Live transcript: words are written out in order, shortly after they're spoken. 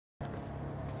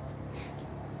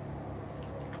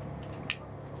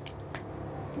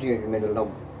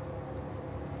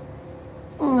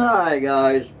Hi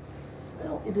guys.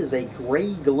 Well, it is a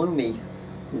gray, gloomy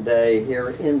day here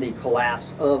in the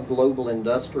collapse of global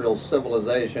industrial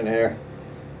civilization here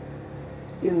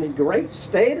in the great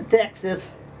state of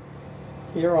Texas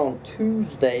here on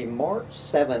Tuesday, March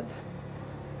 7th,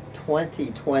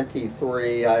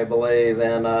 2023, I believe.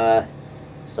 And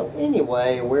so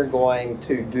anyway, we're going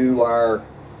to do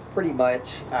pretty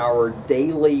much our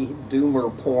daily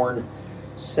doomer porn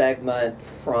segment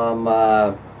from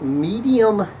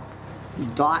medium.com,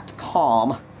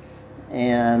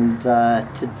 and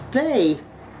today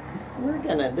we're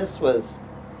gonna,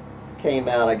 came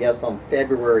out I guess on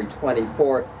February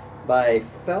 24th by a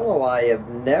fellow I have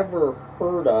never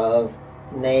heard of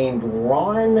named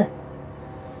Ron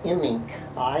Immink,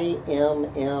 I-M-M-I-N-K.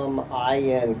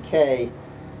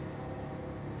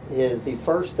 The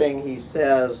first thing he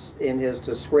says in his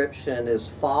description is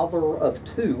father of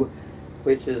two,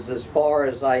 which is as far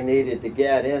as I needed to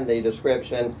get in the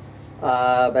description.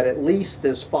 But at least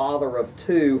this father of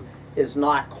two is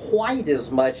not quite as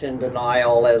much in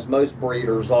denial as most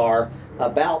breeders are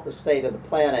about the state of the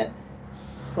planet.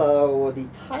 So the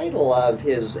title of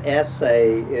his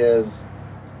essay is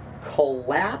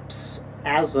Collapse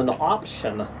as an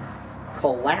Option.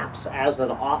 Collapse as an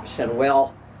Option.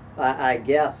 Well, I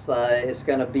guess it's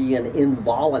going to be an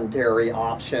involuntary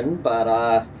option,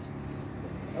 but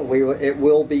it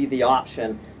will be the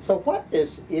option. So what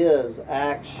this is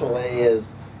actually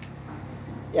is,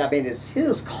 I mean, it's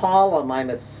his column. I'm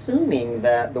assuming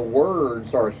that the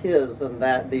words are his and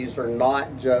that these are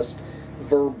not just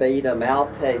verbatim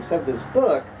outtakes of this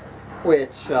book,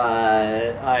 which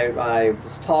I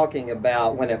was talking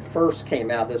about when it first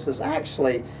came out. This is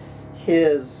actually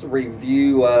his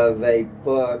review of a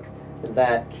book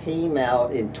that came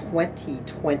out in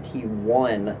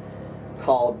 2021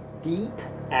 called Deep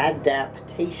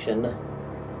Adaptation.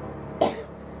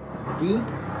 Deep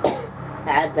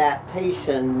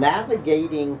Adaptation,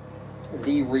 Navigating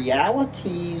the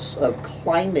Realities of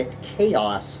Climate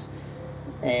Chaos.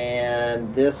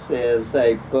 And this is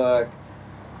a book,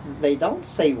 they don't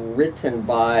say written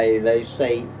by, they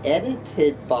say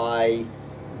edited by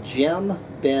Jim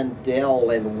Bendell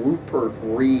and Rupert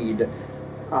Reed.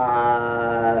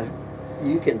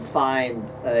 You can find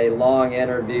a long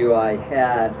interview I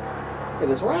had. It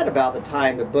was right about the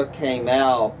time the book came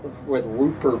out with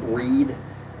Rupert Reed.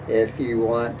 If you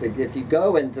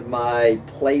go into my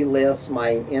playlist,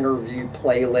 my interview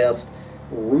playlist,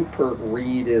 Rupert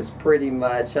Reed is pretty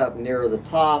much up near the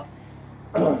top.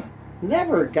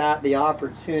 Never got the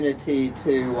opportunity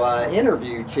to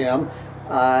interview Jim.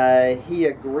 He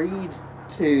agreed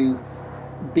to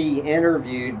be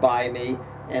interviewed by me,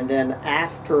 and then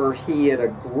after he had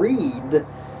agreed,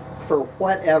 for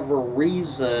whatever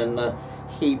reason,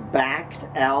 he backed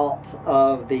out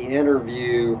of the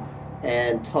interview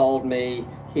and told me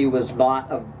he was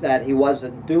that he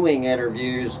wasn't doing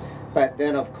interviews. But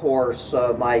then, of course,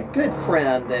 my good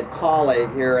friend and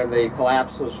colleague here in the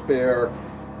Collapsosphere,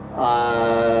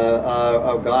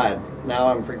 oh God, now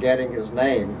I'm forgetting his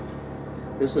name.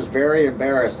 This is very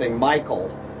embarrassing.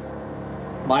 Michael,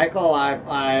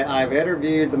 I've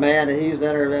interviewed the man, and he's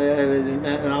interviewed,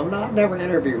 and never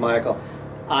interviewed Michael.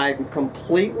 I'm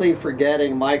completely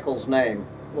forgetting Michael's name,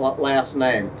 last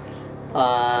name.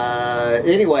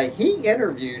 Anyway, he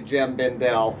interviewed Jim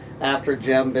Bendell after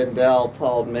Jim Bendell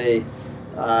told me.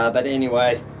 But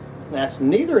anyway, that's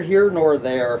neither here nor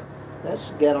there.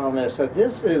 Let's get on this. So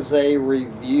this is a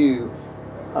review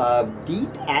of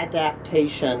Deep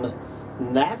Adaptation,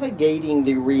 Navigating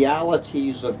the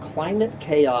Realities of Climate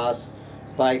Chaos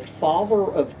by father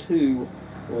of two,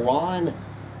 Ron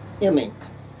Immink.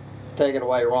 Take it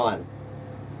away, Ron.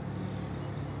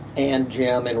 And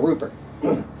Jim and Rupert.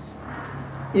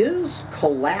 Is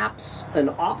collapse an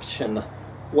option?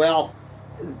 Well,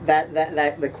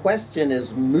 the question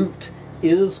is moot.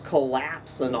 Is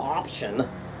collapse an option?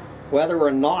 Whether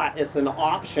or not it's an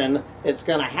option, it's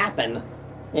going to happen.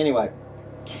 Anyway,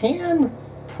 can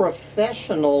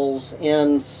professionals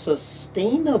in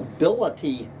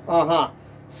sustainability,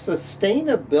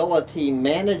 sustainability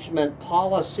management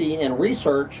policy and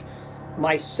research,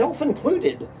 myself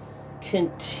included,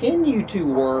 continue to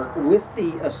work with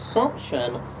the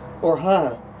assumption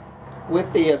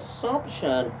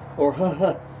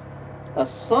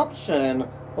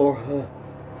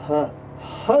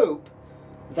hope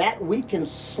that we can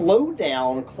slow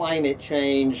down climate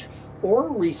change or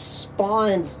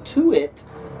respond to it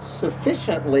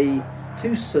sufficiently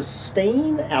to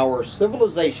sustain our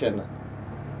civilization?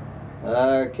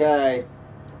 Okay,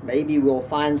 maybe we'll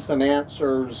find some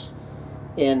answers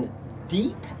in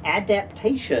Deep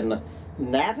Adaptation,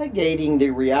 Navigating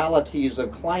the Realities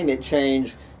of Climate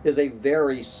Change is a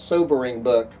very sobering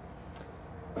book.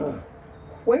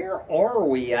 Where are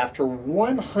we after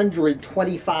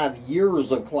 125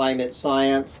 years of climate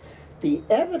science? The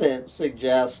evidence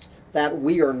suggests that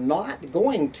we are not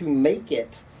going to make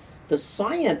it. The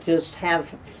scientists have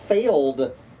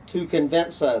failed to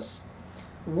convince us.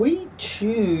 We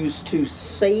choose to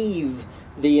save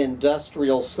the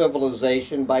industrial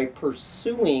civilization by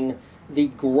pursuing the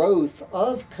growth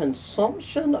of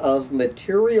consumption of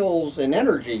materials and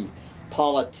energy.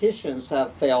 Politicians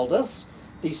have failed us.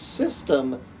 The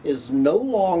system is no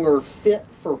longer fit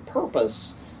for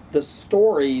purpose. The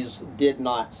stories did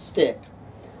not stick.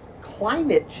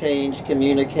 Climate change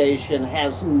communication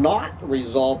has not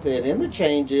resulted in the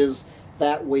changes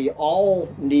that we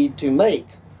all need to make.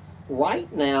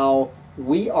 Right now,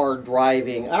 we are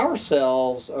driving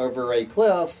ourselves over a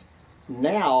cliff.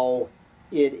 Now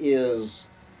it is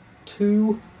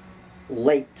too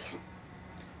late.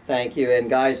 Thank you. And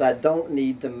guys, I don't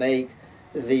need to make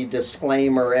the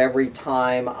disclaimer every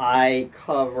time I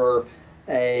cover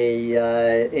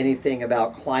anything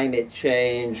about climate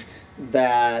change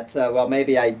that, well,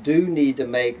 maybe I do need to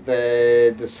make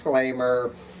the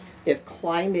disclaimer. If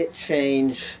climate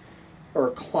change,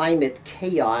 or climate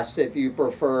chaos, if you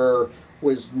prefer,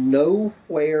 was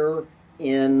nowhere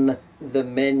in the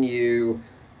menu,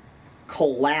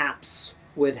 collapse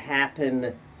would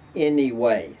happen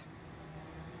anyway.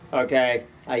 Okay?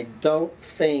 I don't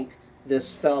think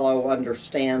this fellow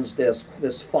understands this.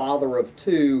 This father of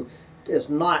two is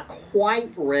not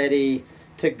quite ready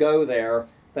to go there.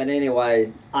 But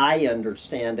anyway, I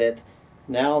understand it.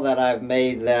 Now that I've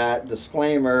made that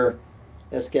disclaimer,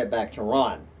 let's get back to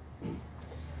Ron.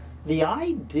 The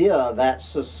idea that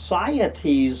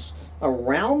societies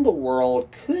around the world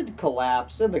could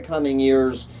collapse in the coming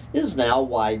years is now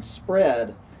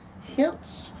widespread.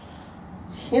 Hints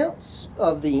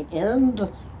of the end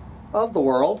of the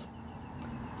world.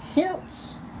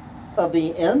 Hints of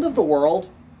the end of the world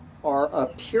are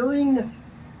appearing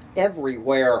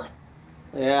everywhere.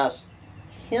 Yes,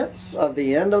 hints of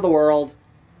the end of the world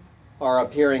are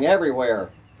appearing everywhere.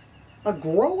 A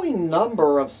growing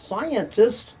number of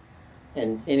scientists,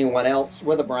 and anyone else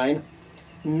with a brain,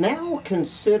 now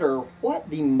consider what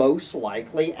the most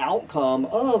likely outcome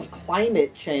of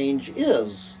climate change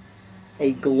is: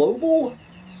 a global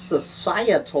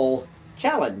societal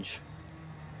challenge.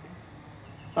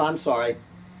 I'm sorry,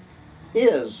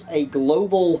 is a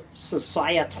global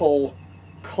societal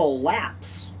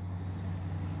collapse.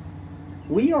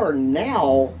 We are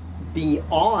now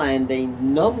beyond a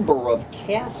number of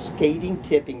cascading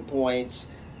tipping points,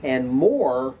 and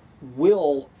more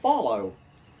will follow.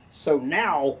 So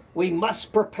now we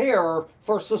must prepare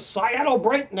for societal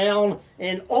breakdown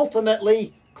and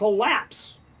ultimately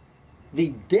collapse.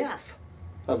 The death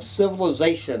of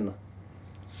civilization,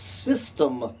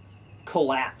 system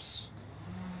collapse.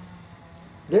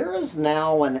 There is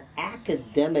now an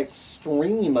academic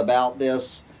stream about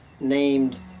this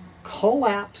named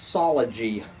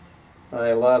collapsology.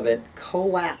 I love it.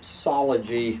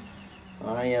 Collapsology.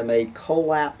 I am a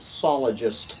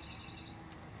collapsologist.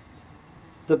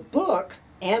 The book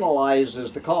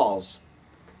analyzes the cause.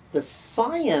 The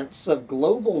science of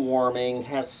global warming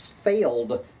has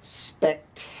failed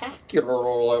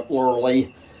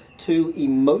spectacularly to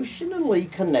emotionally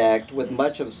connect with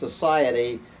much of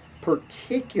society,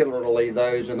 particularly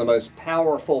those in the most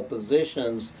powerful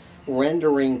positions,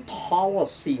 rendering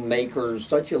policymakers,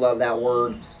 don't you love that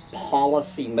word,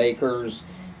 policymakers,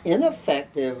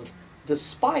 ineffective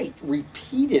despite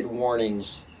repeated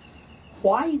warnings.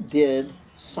 Why did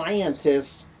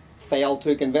scientists fail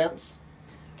to convince?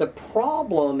 The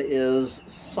problem is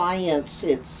science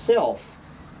itself.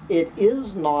 It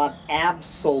is not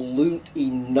absolute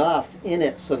enough in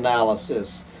its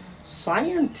analysis.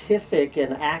 Scientific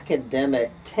and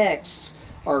academic texts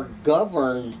are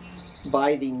governed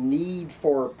by the need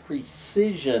for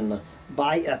precision,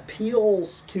 by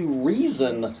appeals to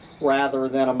reason rather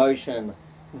than emotion.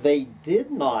 They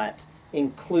did not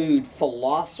include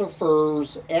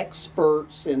philosophers,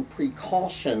 experts in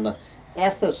precaution,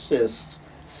 ethicists,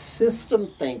 system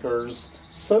thinkers,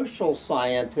 social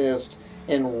scientists,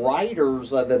 and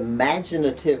writers of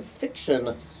imaginative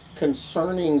fiction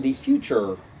concerning the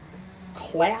future.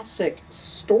 Classic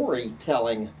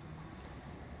storytelling.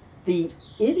 The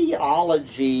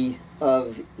ideology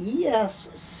of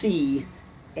ESCAPE,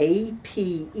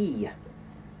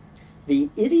 the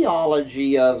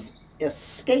ideology of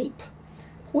escape,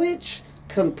 which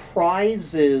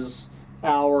comprises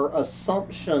our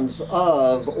assumptions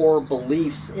of or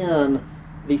beliefs in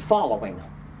the following.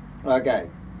 Okay,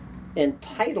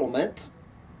 entitlement,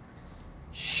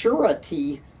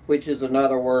 surety, which is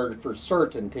another word for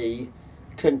certainty,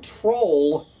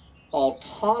 control,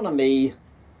 autonomy,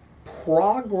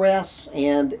 progress,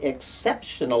 and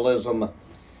exceptionalism,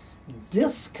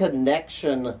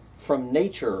 disconnection from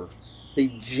nature, the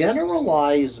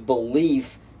generalized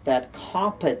belief that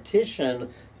competition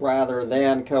rather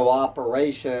than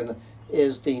cooperation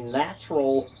is the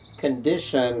natural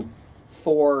condition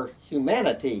for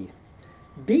humanity,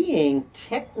 being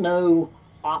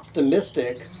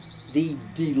techno-optimistic, the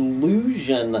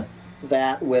delusion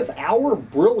that with our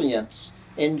brilliance,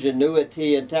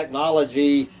 ingenuity, and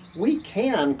technology, we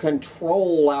can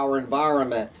control our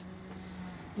environment.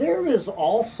 There is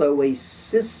also a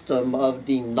system of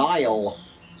denial.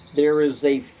 There is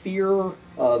a fear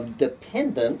of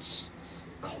dependence,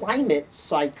 climate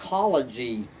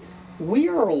psychology. We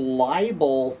are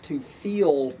liable to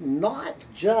feel not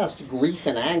just grief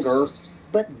and anger,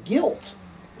 but guilt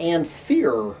and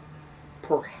fear,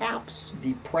 perhaps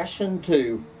depression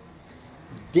too.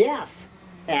 Death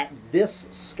at this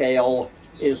scale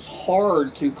is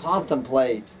hard to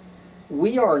contemplate.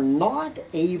 We are not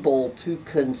able to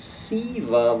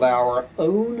conceive of our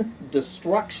own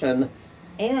destruction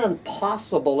and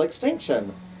possible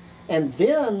extinction. And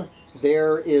then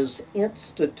there is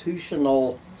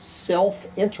institutional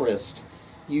self-interest.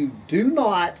 You do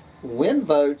not win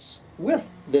votes with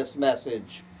this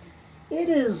message. It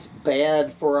is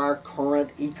bad for our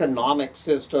current economic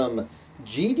system.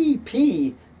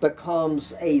 GDP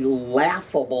becomes a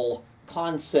laughable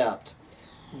concept.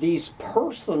 These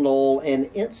personal and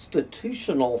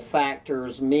institutional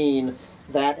factors mean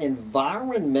that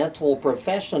environmental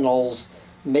professionals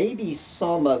may be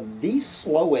some of the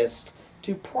slowest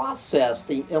to process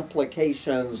the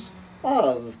implications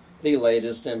of the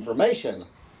latest information.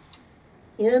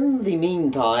 In the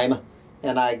meantime,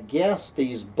 and I guess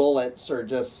these bullets are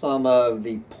just some of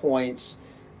the points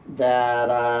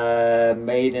that I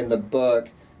made in the book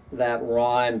that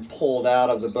Ron pulled out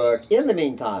of the book. In the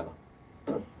meantime,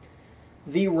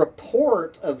 the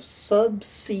report of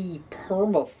subsea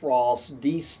permafrost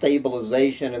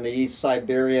destabilization in the East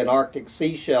Siberian Arctic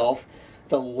sea shelf,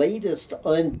 the latest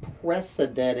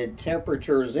unprecedented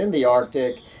temperatures in the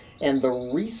Arctic, and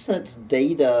the recent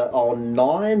data on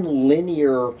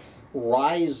non-linear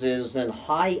rises in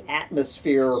high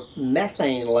atmosphere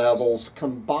methane levels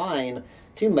combine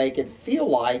to make it feel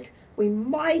like we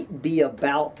might be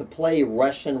about to play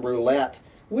Russian roulette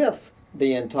with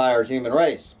the entire human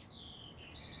race.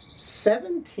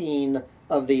 17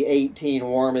 of the 18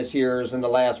 warmest years in the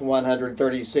last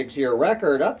 136-year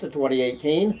record up to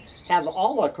 2018 have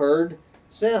all occurred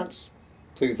since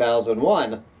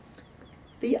 2001.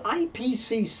 The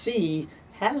IPCC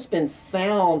has been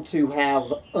found to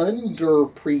have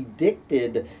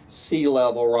under-predicted sea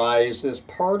level rise as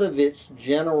part of its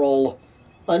general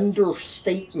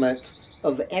understatement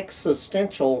of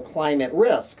existential climate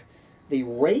risk. The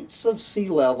rates of sea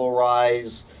level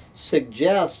rise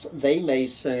suggest they may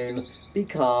soon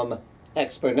become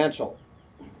exponential.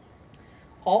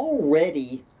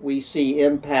 Already we see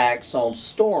impacts on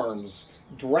storms,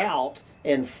 drought,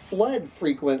 and flood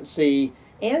frequency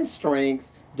and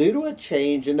strength due to a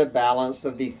change in the balance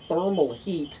of the thermal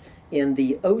heat in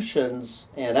the oceans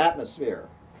and atmosphere.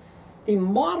 The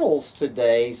models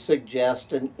today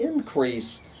suggest an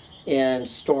increase in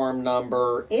storm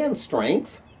number and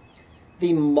strength.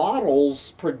 The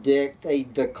models predict a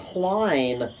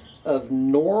decline of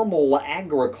normal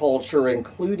agriculture,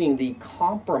 including the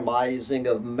compromising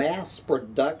of mass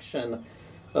production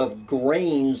of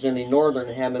grains in the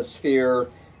northern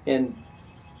hemisphere and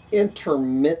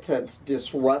intermittent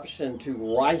disruption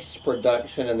to rice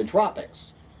production in the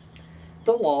tropics.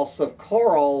 The loss of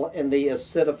coral and the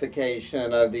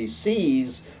acidification of the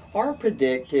seas are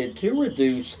predicted to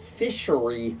reduce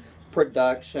fishery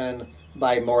production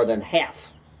by more than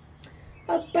half.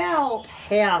 About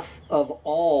half of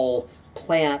all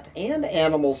plant and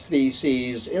animal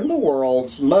species in the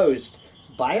world's most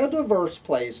biodiverse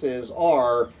places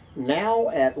are now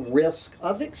at risk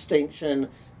of extinction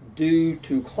due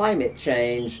to climate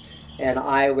change, and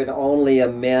I would only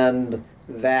amend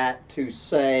that to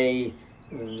say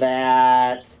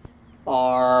that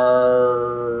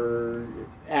are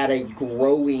at a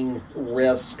growing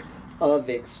risk of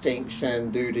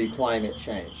extinction due to climate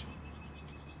change.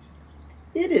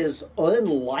 It is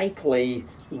unlikely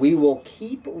we will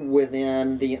keep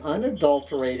within the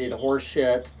unadulterated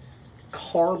horseshit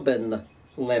carbon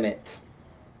limit.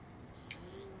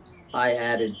 I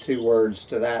added 2 words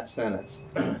to that sentence.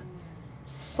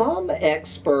 Some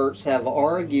experts have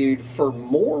argued for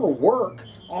more work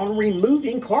on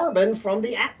removing carbon from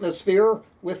the atmosphere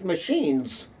with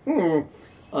machines.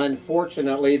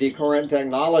 Unfortunately, the current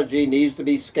technology needs to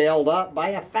be scaled up by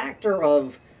a factor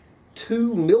of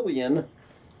 2 million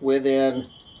within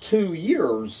 2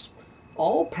 years,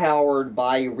 all powered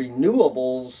by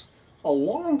renewables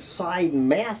alongside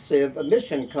massive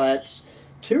emission cuts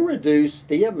to reduce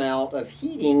the amount of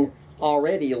heating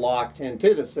already locked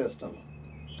into the system.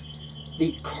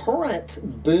 The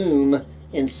current boom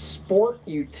in sport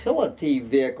utility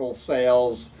vehicle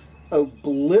sales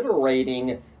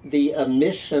obliterating the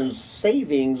emissions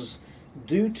savings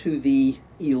due to the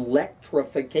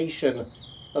electrification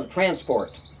of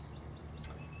transport.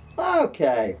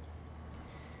 Okay.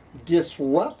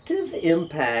 Disruptive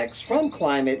impacts from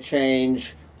climate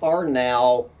change are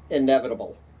now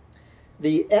inevitable.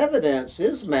 The evidence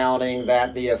is mounting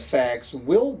that the effects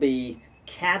will be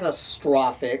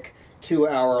catastrophic to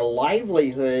our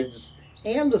livelihoods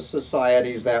and the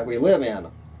societies that we live in.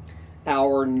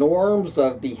 Our norms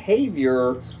of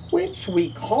behavior, which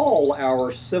we call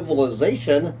our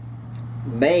civilization,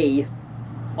 may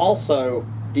also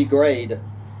degrade.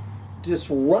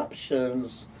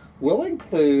 Disruptions will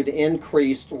include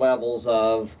increased levels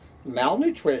of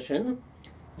malnutrition,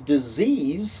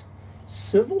 disease,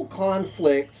 civil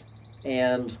conflict,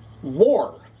 and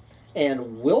war,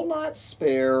 and will not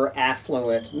spare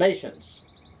affluent nations.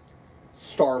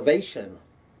 Starvation,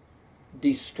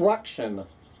 destruction,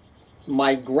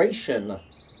 migration,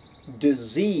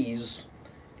 disease,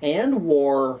 and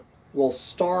war will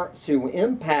start to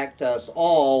impact us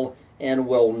all and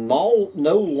will no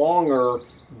longer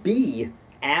be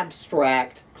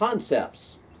abstract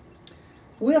concepts.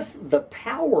 With the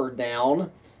power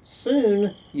down,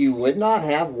 soon you would not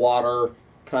have water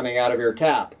coming out of your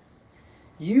tap.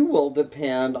 You will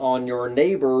depend on your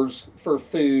neighbors for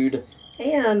food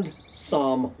and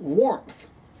some warmth.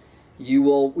 You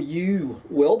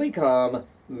will become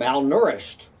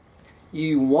malnourished.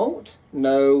 You won't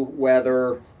know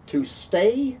whether to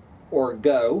stay or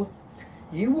go.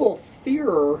 You will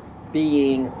fear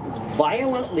being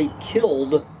violently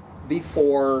killed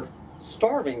before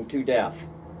starving to death.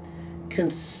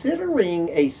 Considering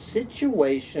a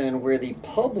situation where the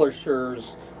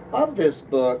publishers of this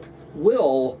book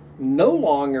will no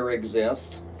longer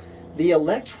exist, the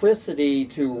electricity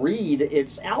to read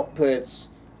its outputs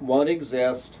won't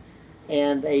exist,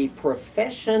 and a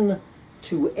profession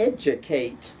to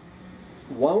educate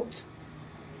won't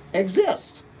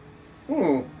exist.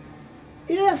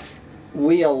 If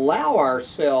we allow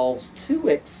ourselves to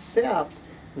accept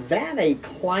that a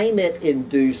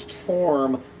climate-induced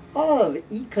form of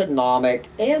economic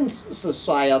and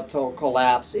societal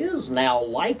collapse is now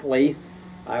likely,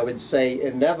 I would say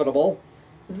inevitable,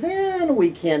 then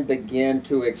we can begin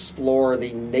to explore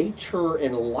the nature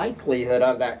and likelihood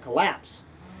of that collapse.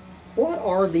 What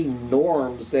are the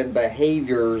norms and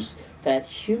behaviors that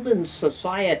human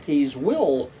societies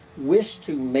will wish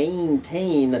to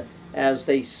maintain as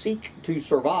they seek to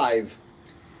survive?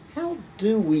 How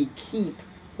do we keep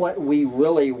what we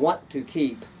really want to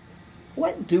keep?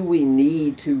 What do we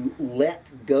need to let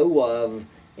go of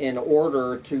in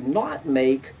order to not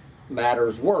make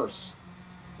matters worse?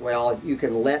 Well, you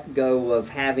can let go of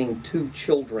having 2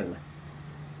 children.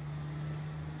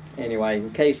 Anyway,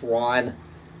 in case Ron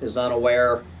is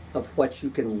unaware of what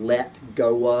you can let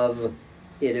go of,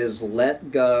 it is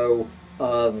let go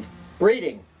of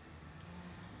breeding.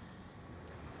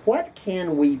 What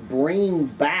can we bring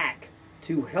back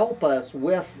to help us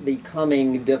with the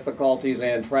coming difficulties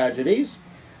and tragedies?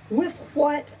 With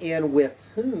what and with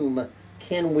whom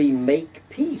can we make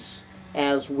peace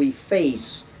as we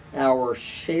face our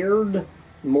shared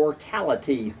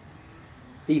mortality?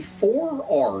 The 4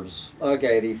 R's.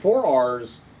 Okay, the 4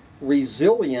 R's: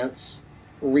 resilience,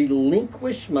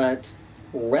 relinquishment,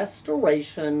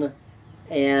 restoration,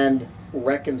 and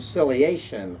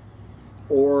reconciliation,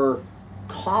 or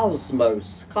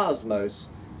cosmos,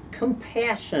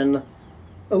 compassion,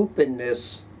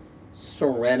 openness,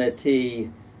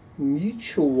 serenity,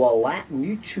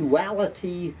 mutuality,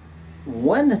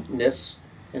 oneness,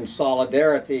 and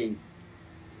solidarity.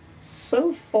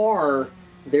 So far,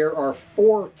 there are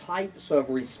 4 types of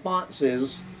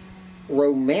responses: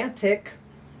 romantic,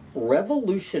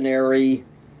 revolutionary,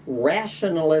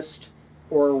 rationalist,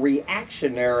 or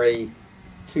reactionary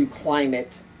to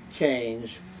climate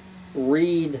change.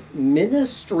 Read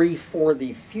Ministry for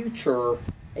the Future,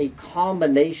 a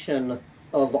combination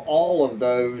of all of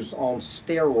those on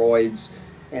steroids,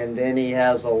 and then he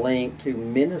has a link to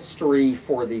Ministry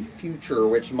for the Future,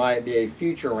 which might be a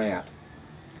future rant.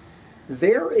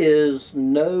 There is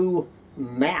no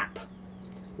map.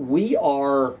 We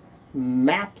are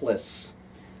mapless.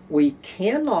 We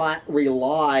cannot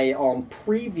rely on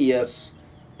previous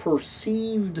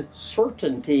perceived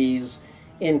certainties,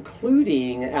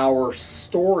 including our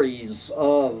stories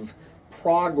of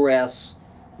progress,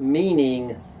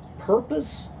 meaning,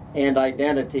 purpose, and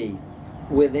identity.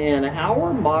 Within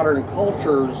our modern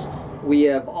cultures, we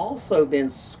have also been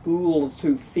schooled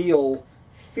to feel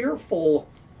fearful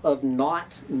of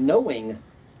not knowing.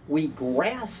 We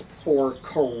grasp for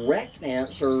correct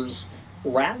answers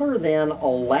rather than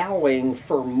allowing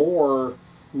for more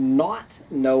not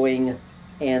knowing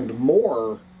and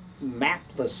more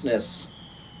maplessness.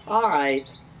 All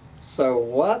right, so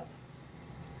what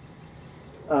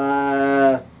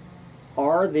are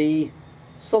the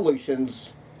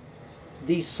solutions?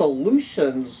 The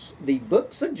solutions the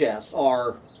book suggests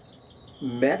are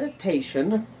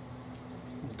meditation,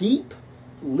 deep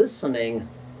listening,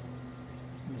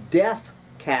 death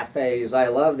cafes. I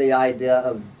love the idea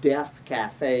of death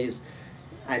cafes.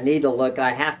 I need to look.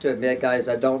 I have to admit, guys,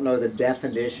 I don't know the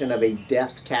definition of a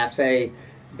death cafe,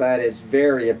 but it's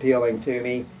very appealing to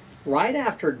me. Right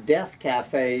after death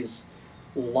cafes,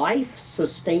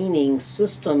 life-sustaining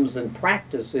systems and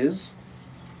practices.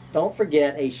 Don't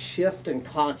forget a shift in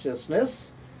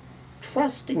consciousness,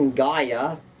 trusting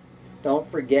Gaia. Don't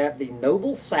forget the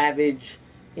noble savage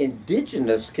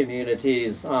indigenous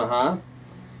communities. How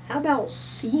about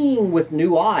seeing with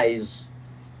new eyes?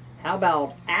 How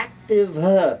about active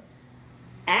hope?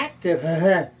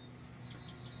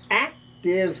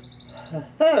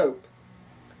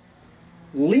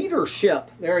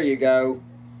 Leadership, there you go.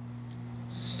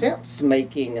 Sense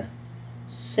making,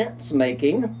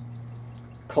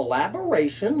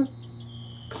 collaboration,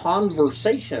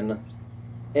 conversation,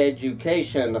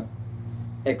 education,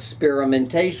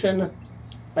 experimentation,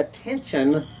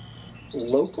 attention,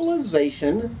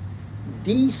 localization,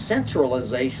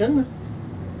 decentralization,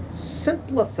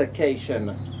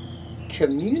 simplification,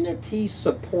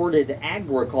 community-supported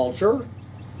agriculture,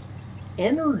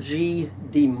 energy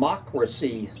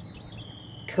democracy,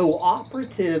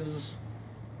 cooperatives,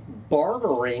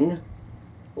 bartering,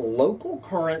 local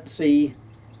currency,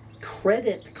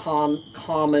 credit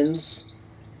commons,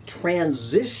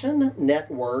 transition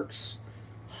networks,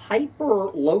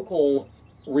 hyper-local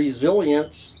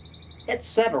resilience,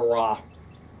 etc.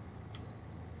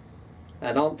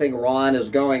 I don't think Ron is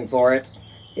going for it.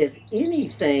 If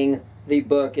anything, the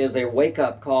book is a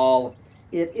wake-up call.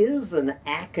 It is an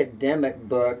academic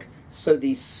book, so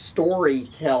the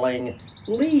storytelling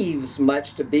leaves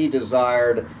much to be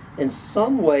desired. In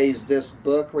some ways, this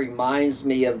book reminds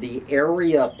me of the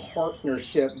area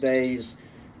partnership days,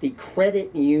 the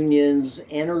credit unions,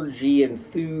 energy and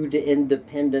food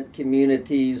independent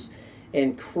communities,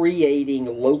 and creating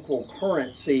local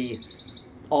currency,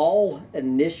 all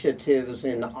initiatives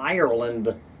in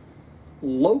Ireland.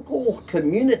 Local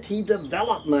community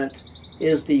development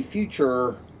is the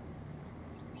future.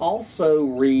 Also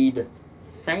read,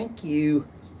 thank you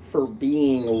for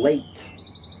being late.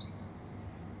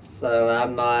 So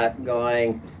I'm not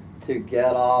going to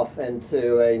get off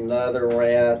into another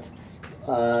rant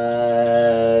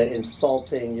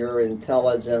insulting your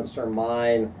intelligence or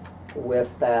mine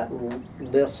with that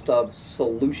list of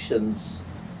solutions.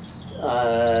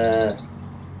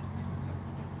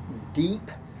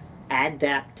 Deep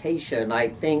adaptation, I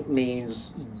think, means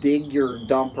dig your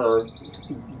dumpster,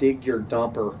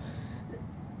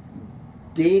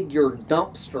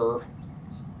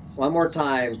 one more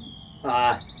time,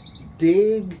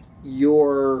 dig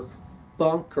your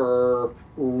bunker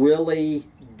really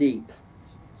deep.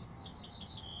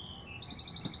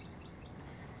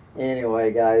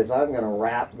 Anyway, guys, I'm going to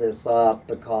wrap this up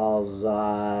because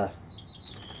I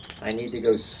need to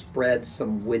go spread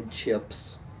some wood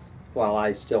chips while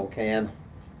I still can.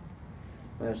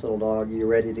 Nice little dog, you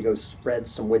ready to go spread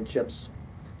some wood chips?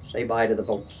 Say bye to the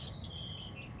folks.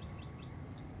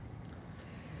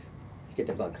 Get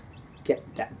the bug. Get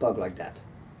that bug like that.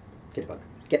 Get the bug.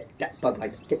 Get that bug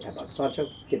like that. Get that bug. Sancho,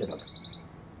 get the bug.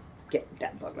 Get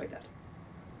that bug like that.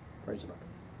 Where's the bug?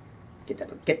 Get that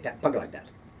bug. Get that bug like that.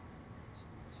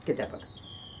 Get that bug.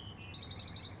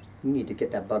 You need to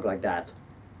get that bug like that.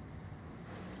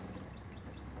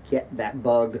 Get that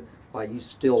bug while you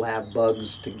still have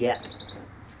bugs to get.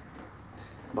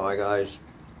 Bye, guys.